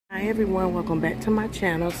Hi everyone, welcome back to my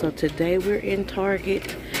channel. So today we're in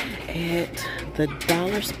Target at the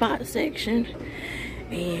dollar spot section,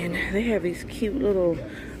 and they have these cute little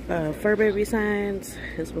fur baby signs.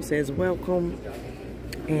 This one says welcome,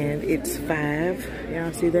 and it's $5.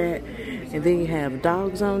 Y'all see that? And then you have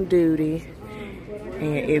dogs on duty,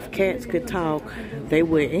 and if cats could talk, they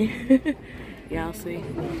wouldn't. Y'all see?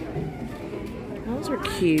 Those are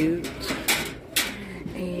cute.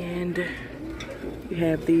 And you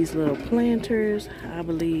have these little planters, I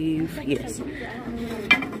believe. Yes.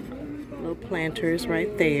 Little planters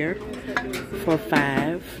right there for $5.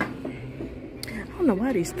 I don't know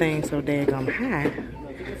why these things so daggone high.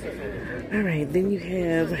 Alright, then you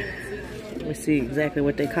have, let me see exactly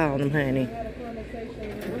what they call them, honey.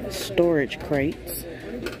 Storage crates.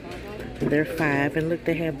 They're $5. And look,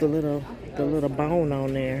 they have the little bone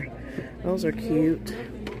on there. Those are cute.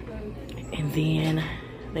 And then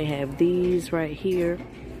they have these right here.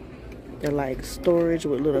 They're like storage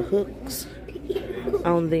with little hooks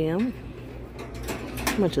on them.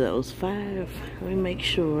 How much are those? $5? Let me make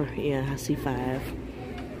sure. Yeah, I see $5.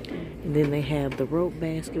 And then they have the rope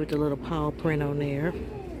basket with the little paw print on there.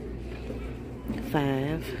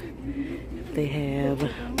 $5. They have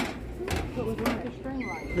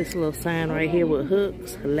this little sign right here with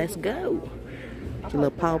hooks. Let's go. The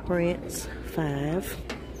little paw prints. $5.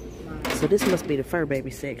 So this must be the fur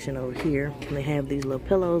baby section over here. And they have these little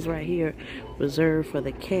pillows right here reserved for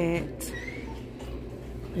the cat.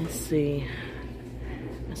 Let's see.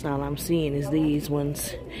 That's all I'm seeing is these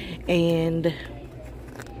ones. And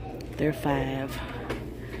they're $5.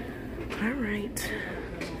 Alright.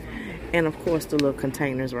 And of course the little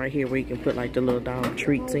containers right here where you can put like the little dog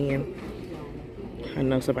treats in. I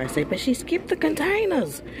know somebody say, but she skipped the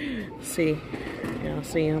containers. See, y'all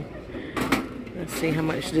see them? Let's see how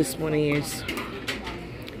much this one is.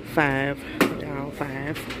 $5. They're all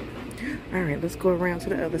 $5. Alright, let's go around to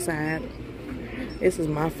the other side. This is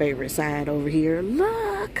my favorite side over here.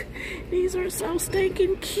 Look! These are so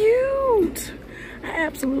stinking cute! I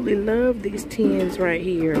absolutely love these tins right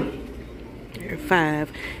here. They're $5.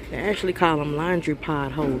 They actually call them laundry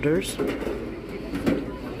pod holders.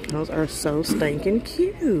 Those are so stinking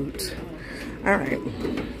cute. Alright.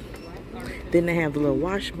 Then they have the little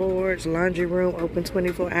washboards, laundry room, open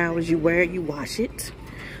 24 hours. You wear it, you wash it.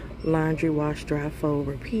 Laundry, wash, dry, fold,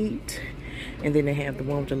 repeat. And then they have the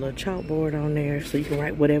one with the little chalkboard on there so you can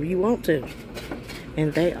write whatever you want to.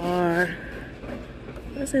 And they are,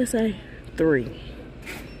 what's that say? $3.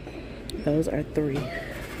 Those are $3.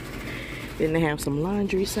 Then they have some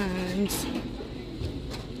laundry signs.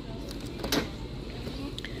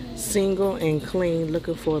 Single and clean,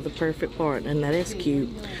 looking for the perfect partner. Now that's cute.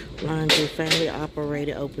 Laundry, family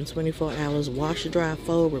operated, open 24 hours, wash, dry,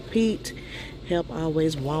 fold, repeat, help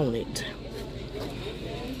always want it.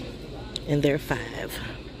 And they're $5.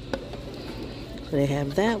 They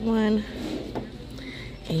have that one.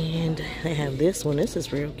 And they have this one. This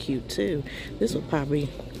is real cute too. This will probably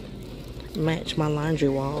match my laundry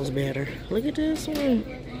walls better. Look at this one.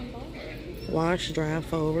 Wash, dry,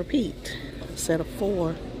 fold, repeat. A set of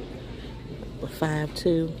 4 with $5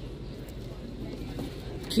 too.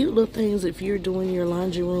 Cute little things if you're doing your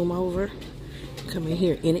laundry room over. Come in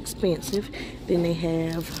here, inexpensive. Then they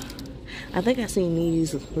have, I think I seen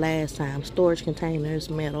these last time. Storage containers,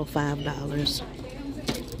 metal, $5.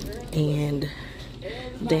 And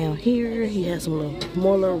down here, he has some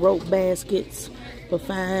more little rope baskets for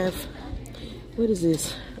 $5. What is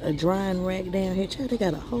this? A drying rack down here. Child, they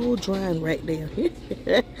got a whole drying rack down here.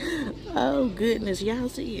 Oh goodness, y'all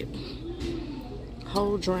see it?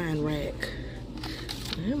 Whole drying rack.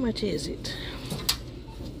 How much is it?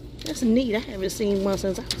 That's neat. I haven't seen one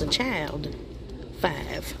since I was a child.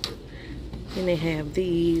 $5. And they have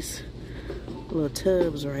these little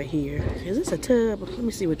tubs right here. Is this a tub? Let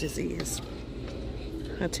me see what this is.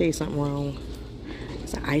 I'll tell you something wrong.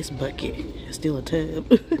 It's an ice bucket. It's still a tub.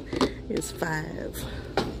 It's $5.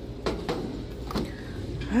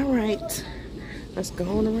 Alright. Let's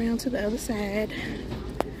go on around to the other side.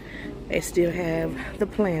 They still have the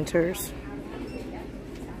planters.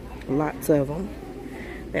 Lots of them.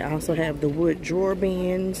 They also have the wood drawer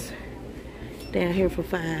bins down here for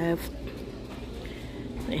 $5.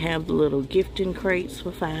 They have the little gifting crates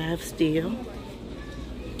for $5 still.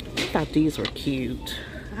 I thought these were cute.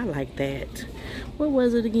 I like that. What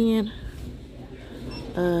was it again?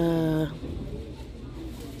 Let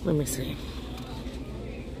me see.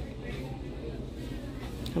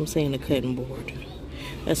 I'm saying a cutting board.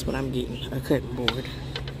 That's what I'm getting, a cutting board.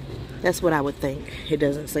 That's what I would think. It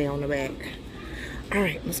doesn't say on the back.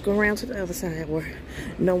 Alright, let's go around to the other side where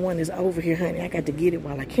no one is over here, honey. I got to get it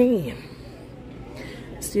while I can.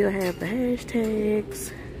 still have the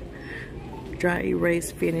hashtags. Dry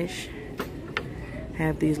erase finish.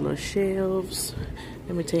 Have these little shelves.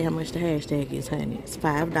 Let me tell you how much the hashtag is, honey. It's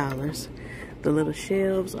 $5. The little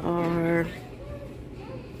shelves are,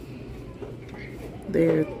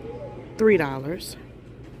 they're $3.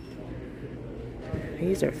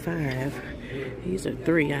 These are $5. These are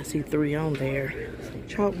 $3. I see 3 on there. Some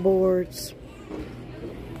chalkboards.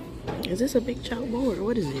 Is this a big chalkboard?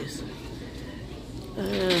 What is this?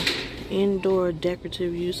 Indoor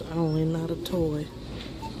decorative use only, not a toy.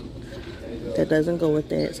 That doesn't go with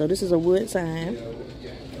that. So this is a wood sign.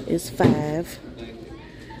 It's $5.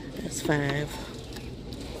 That's $5.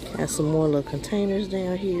 Got some more little containers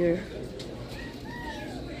down here.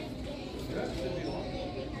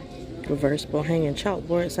 Reversible hanging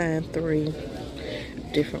chalkboard sign, $3.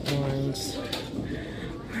 Different ones.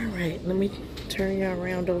 Alright, let me turn y'all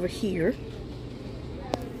around over here.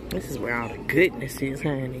 This is where all the goodness is,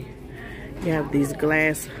 honey. You have these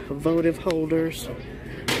glass votive holders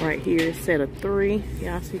right here, set of 3.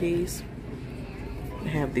 Y'all see these? I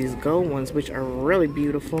have these gold ones, which are really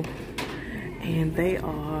beautiful, and they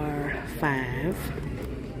are $5.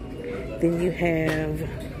 Then you have,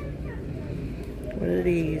 what are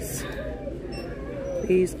these?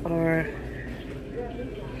 These are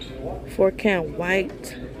 4-count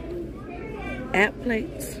white app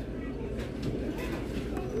plates.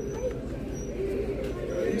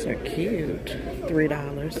 These are cute.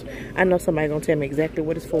 $3. I know somebody gonna tell me exactly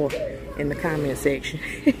what it's for in the comment section.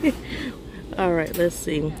 All right, let's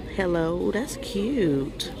see. Hello, that's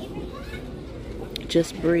cute.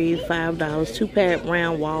 Just Breathe, $5. 2-pack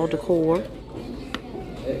round wall decor.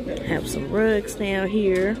 Have some rugs down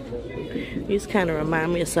here. These kind of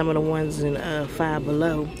remind me of some of the ones in Five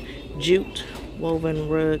Below. Jute woven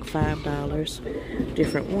rug, $5.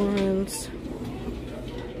 Different ones.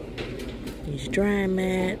 These dry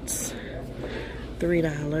mats,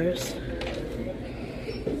 $3.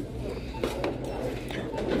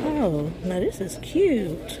 Oh, now this is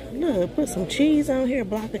cute. Look, put some cheese on here, a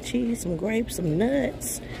block of cheese, some grapes, some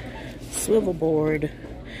nuts. Swivel board,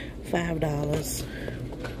 $5.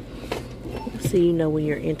 So you know when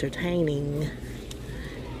you're entertaining.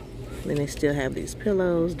 Then they still have these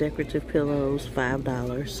pillows, decorative pillows,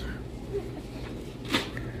 $5.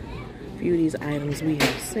 A few of these items we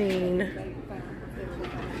have seen.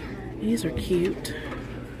 These are cute.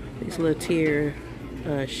 These little tier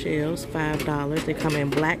shells, $5. They come in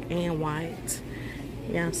black and white.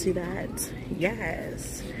 Y'all see that?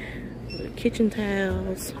 Yes. The kitchen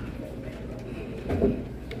towels.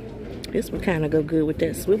 This would kind of go good with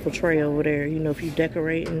that swivel tray over there. You know, if you're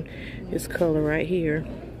decorating this color right here.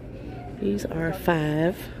 These are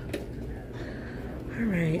 $5. All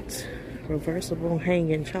right. Reversible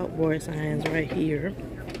hanging chalkboard signs right here.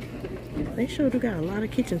 They sure do got a lot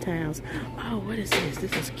of kitchen towels. Oh, what is this?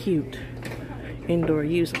 This is cute. Indoor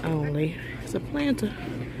use only. It's a planter.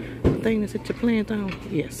 Thing to set your plant on.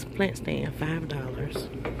 Yes, plant stand, $5.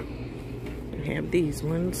 We have these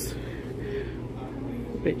ones,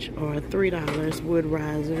 which are $3. Wood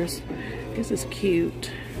risers. This is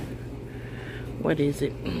cute. What is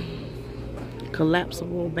it?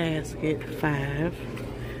 Collapsible basket, $5.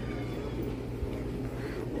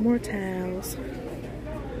 More towels.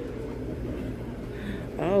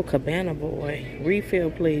 Oh, Cabana Boy.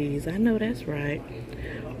 Refill, please. I know that's right.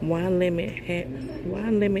 Wine limit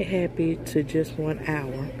happy to just 1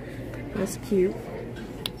 hour. That's cute.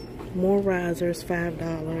 More risers,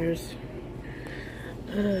 $5.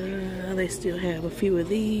 They still have a few of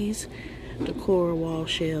these. Decor wall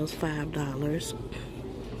shelves, $5.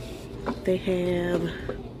 They have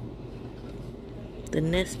the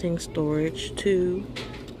nesting storage, 2.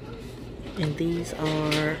 And these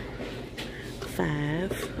are $5.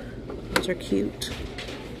 Those are cute.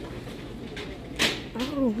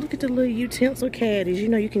 Oh, look at the little utensil caddies. You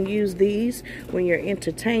know you can use these when you're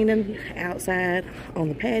entertaining outside on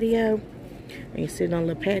the patio. And you're sitting on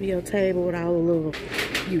the patio table with all the little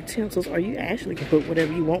utensils. Or you actually can put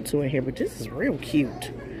whatever you want to in here. But this is real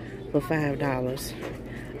cute for $5.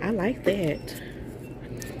 I like that.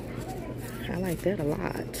 I like that a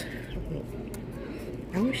lot.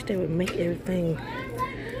 I wish they would make everything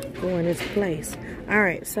go in its place.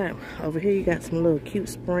 Alright, so over here you got some little cute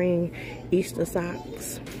spring Easter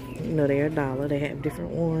socks. You know they're $1. They have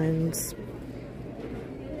different ones.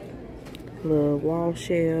 Little wall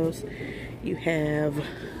shelves. You have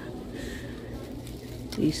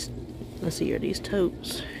these, let's see here, these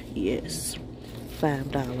totes. Yes,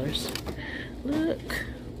 $5. Look,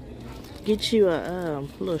 get you a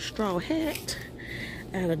little straw hat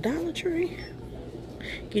at a Dollar Tree.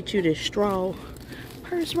 Get you this straw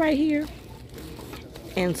purse right here.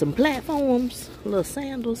 And some platforms, little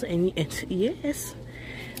sandals, and yes,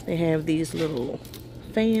 they have these little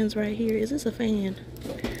fans right here. Is this a fan?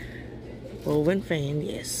 Woven fan,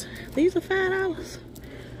 yes. These are $5.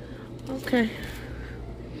 Okay.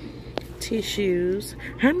 Tissues.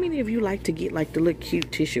 How many of you like to get like the little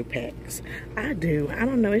cute tissue packs? I do. I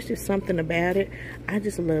don't know, it's just something about it. I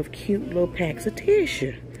just love cute little packs of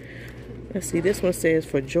tissue. Let's see, this one says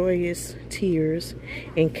for joyous tears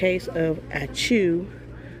in case of I chew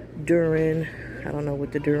during, I don't know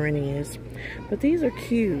what the during is, but these are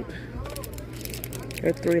cute.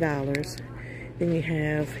 They're $3. Then you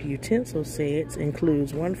have utensil sets,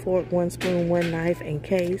 includes 1 fork, 1 spoon, 1 knife, and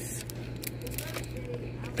case.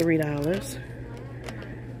 $3.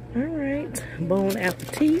 All right, Bon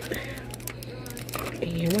Appetit.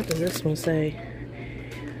 And what does this one say?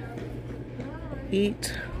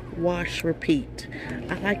 Eat, wash, repeat.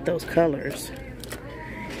 I like those colors.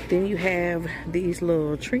 Then you have these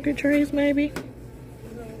little trinket trays, maybe,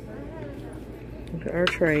 or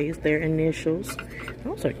trays. Their initials.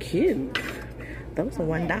 Those are cute. Those are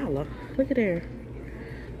 $1. Look at there.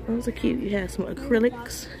 Those are cute. You have some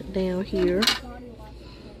acrylics down here.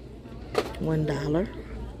 $1.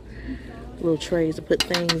 Little trays to put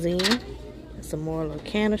things in. Some more little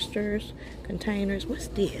canisters, containers. What's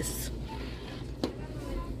this?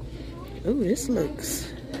 Ooh, this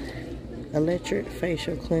looks electric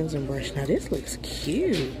facial cleansing brush. Now this looks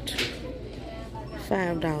cute.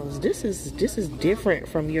 $5. This is different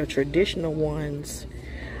from your traditional ones.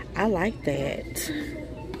 I like that.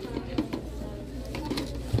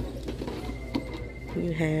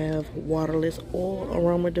 You have waterless oil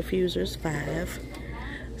aroma diffusers, $5.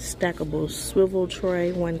 Stackable swivel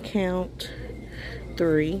tray, 1 count,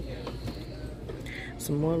 $3.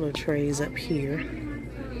 Some more little trays up here,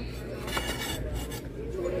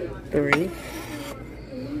 $3.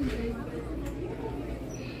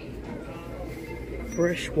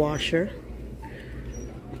 Brush washer.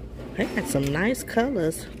 They got some nice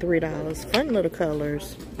colors, $3. Fun little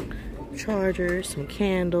colors. Chargers, some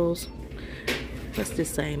candles. What's this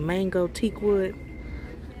say? Mango teak wood.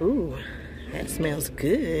 Ooh, that smells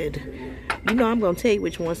good. You know I'm gonna tell you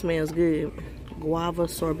which one smells good. Guava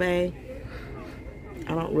sorbet.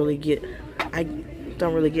 I don't really get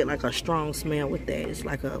like a strong smell with that. It's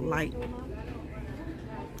like a light.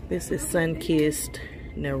 This is Sunkissed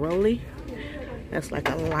Neroli. That's like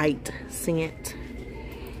a light scent.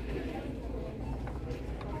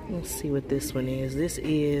 Let's see what this one is. This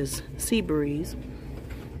is Sea Breeze.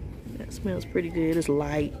 That smells pretty good. It's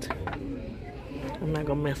light. I'm not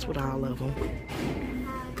gonna mess with all of them.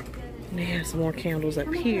 And they have some more candles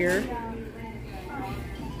up here.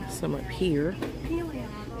 Some up here.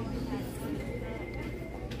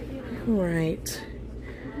 Alright.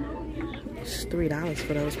 It's $3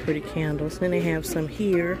 for those pretty candles. Then they have some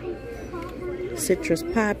here. Citrus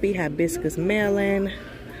Poppy, Hibiscus Melon.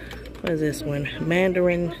 What is this one?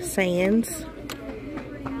 Mandarin Sands.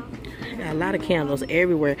 Got a lot of candles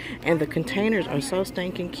everywhere. And the containers are so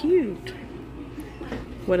stinking cute.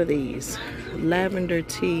 What are these? Lavender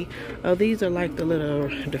tea. Oh, these are like the little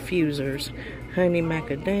diffusers. Honey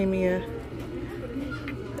macadamia.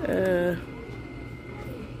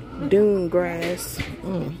 Dune grass.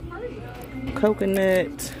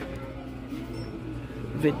 Coconut.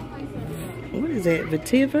 What is that?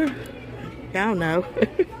 Vetiver? I don't know.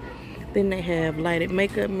 Then they have lighted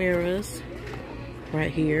makeup mirrors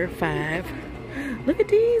right here, $5. Look at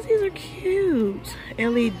these. These are cute.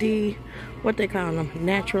 LED, what they call them?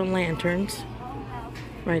 Natural lanterns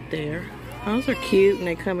right there. Those are cute, and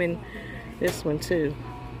they come in this one too.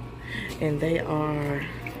 And they are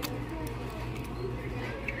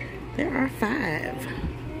 $5.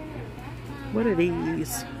 What are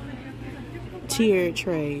these? Tier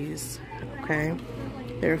trays. Okay.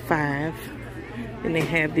 They're $5. And they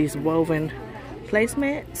have these woven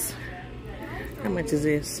placemats. How much is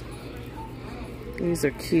this? These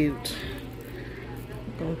are cute.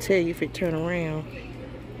 I'm gonna tell you if it turn around.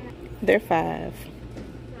 They're $5.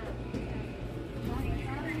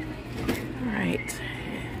 Alright.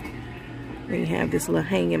 Then you have this little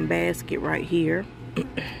hanging basket right here. I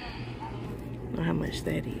don't know how much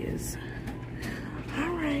that is.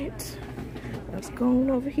 Alright. Let's go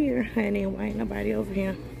on over here. Honey, why ain't nobody over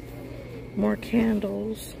here? More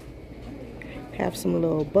candles. Have some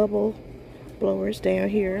little bubble blowers down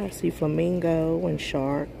here. I see flamingo and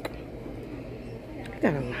shark.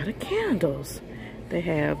 Got a lot of candles. They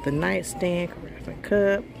have the nightstand, carafe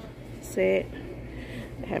cup set.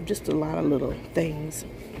 They have just a lot of little things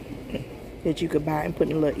that you could buy and put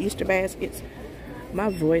in little Easter baskets. My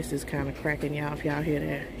voice is kind of cracking, y'all, if y'all hear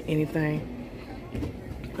that. Anything.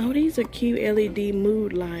 Oh, these are cute LED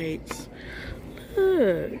mood lights.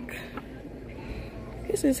 Look.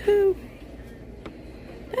 This is who?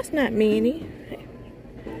 That's not Minnie.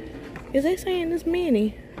 Is they saying it's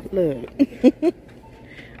Minnie? Look. I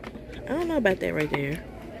don't know about that right there.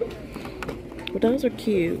 But those are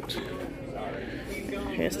cute.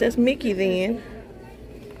 Yes, that's Mickey then.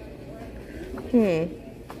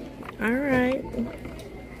 Alright.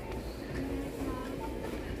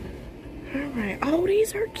 Alright. Oh,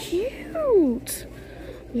 these are cute.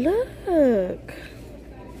 Look.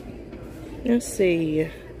 Let's see.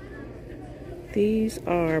 These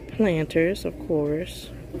are planters, of course.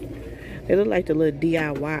 They look like the little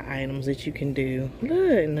DIY items that you can do. Look,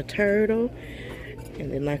 and the turtle.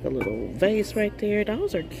 And then like a little vase right there.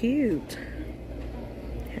 Those are cute.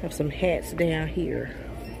 Have some hats down here.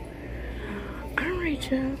 Alright,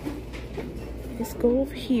 y'all. Let's go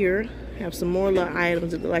over here. Have some more little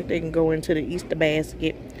items that look like they can go into the Easter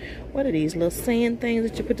basket. What are these little sand things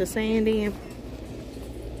that you put the sand in?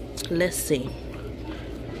 Let's see.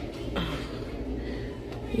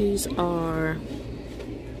 These are,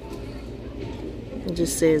 it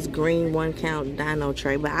just says green 1 count dino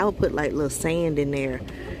tray, but I would put like little sand in there.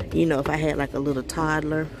 You know, if I had like a little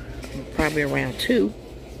toddler, probably around 2,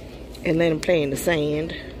 and let them play in the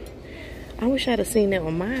sand. I wish I'd have seen that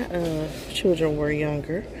when my children were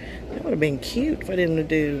younger. That would have been cute for them to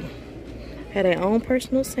do. Had their own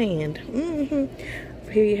personal sand.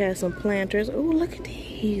 Here you have some planters. Oh, look at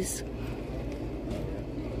these.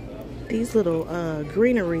 These little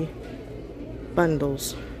greenery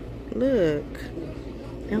bundles. Look.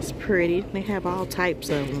 That's pretty. They have all types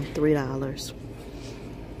of them. $3.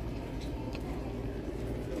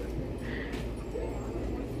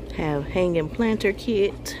 Have hanging planter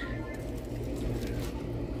kit.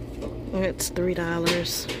 It's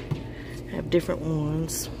 $3. Have different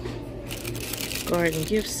ones. Garden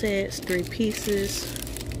gift sets, 3 pieces,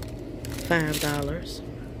 $5.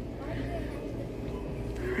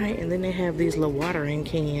 Alright, and then they have these little watering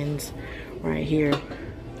cans right here,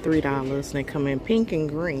 $3. And they come in pink and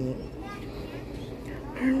green.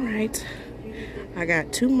 Alright, I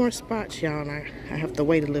got 2 more spots, y'all, and I have to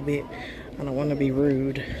wait a little bit. I don't want to be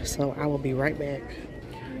rude, so I will be right back.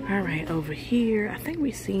 Alright, over here, I think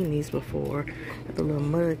we've seen these before. The little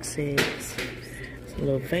mug sets. Some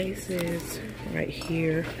little vases right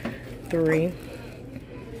here, 3.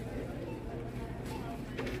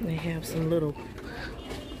 They have some little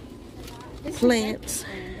plants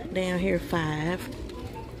down here, 5.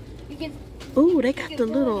 Ooh, they got the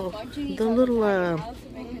little,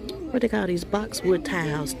 what they call these boxwood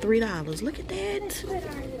tiles, $3. Look at that.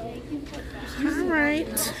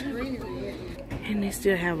 Alright. And they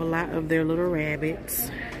still have a lot of their little rabbits.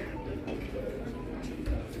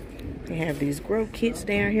 They have these grow kits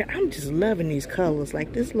down here. I'm just loving these colors.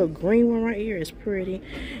 Like this little green one right here is pretty.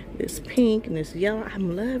 This pink and this yellow,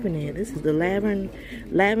 I'm loving it. This is the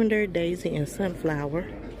lavender, daisy, and sunflower.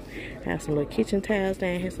 Have some little kitchen tiles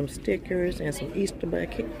down here, some stickers, and some Easter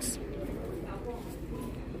buckets.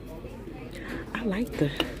 I like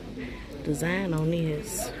the design on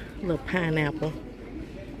this little pineapple.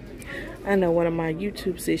 I know one of my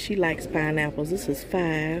YouTube says she likes pineapples. This is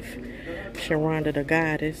 5. Sharonda the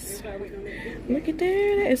Goddess. Look at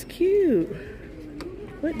that. That's cute.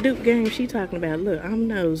 What Duke game she talking about? Look, I'm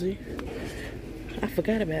nosy. I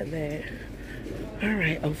forgot about that.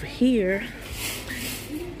 Alright, over here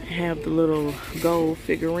I have the little gold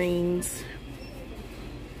figurines.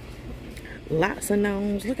 Lots of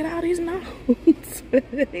gnomes. Look at all these gnomes.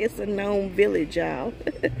 It's a gnome village, y'all.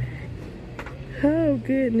 Oh,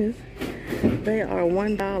 goodness. They are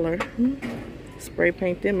 $1. Spray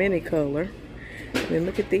paint them any color. And then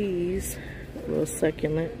look at these little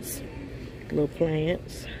succulents, little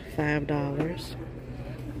plants, $5.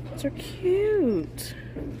 Those are cute.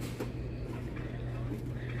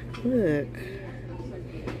 Look.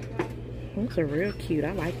 Those are real cute.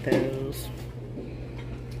 I like those.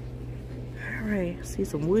 Alright, see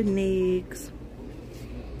some wooden eggs.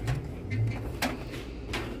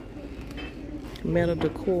 Metal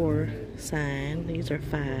decor sign. These are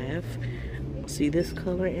 5. See this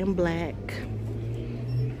color in black.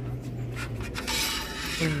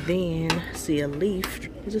 And then see a leaf.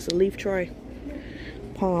 Is this a leaf tray?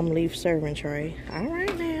 Palm leaf serving tray.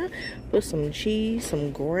 Alright now. Put some cheese,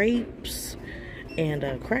 some grapes, and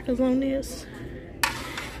crackers on this.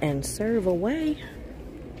 And serve away.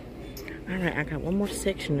 Alright, I got one more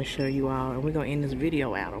section to show you all. And we're going to end this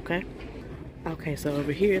video out, okay? Okay, so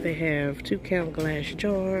over here they have 2 count glass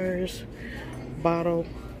jars, bottle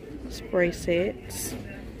spray sets.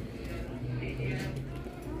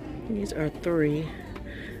 These are 3.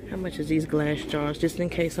 How much is these glass jars? Just in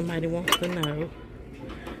case somebody wants to know.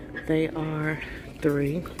 They are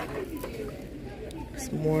 $3.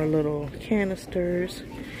 Some more little canisters.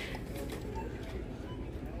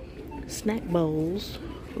 Snack bowls.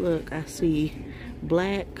 Look, I see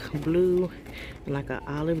black, blue, and like an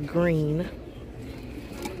olive green.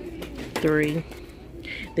 $3.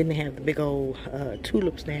 Then they have the big old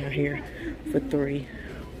tulips down here for $3.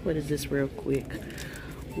 What is this real quick?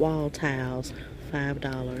 Wall tiles,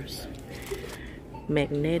 $5.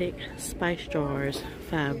 Magnetic spice jars,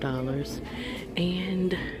 $5.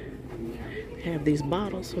 And have these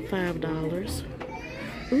bottles for $5.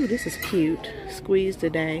 Ooh, this is cute. Squeeze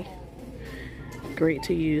today. Great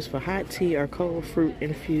to use for hot tea or cold fruit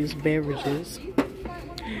infused beverages.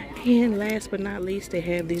 And last but not least, they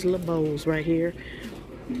have these little bowls right here.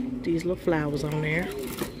 These little flowers on there.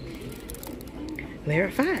 They're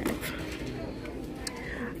 $5.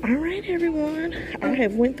 Alright everyone, I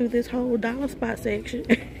have went through this whole dollar spot section.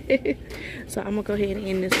 So I'm gonna go ahead and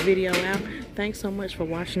end this video out. Thanks so much for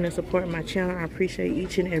watching and supporting my channel. I appreciate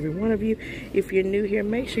each and every one of you. If you're new here,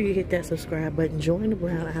 make sure you hit that subscribe button. Join the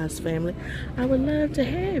Brown Eyes family. I would love to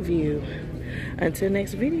have you. Until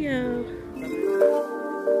next video.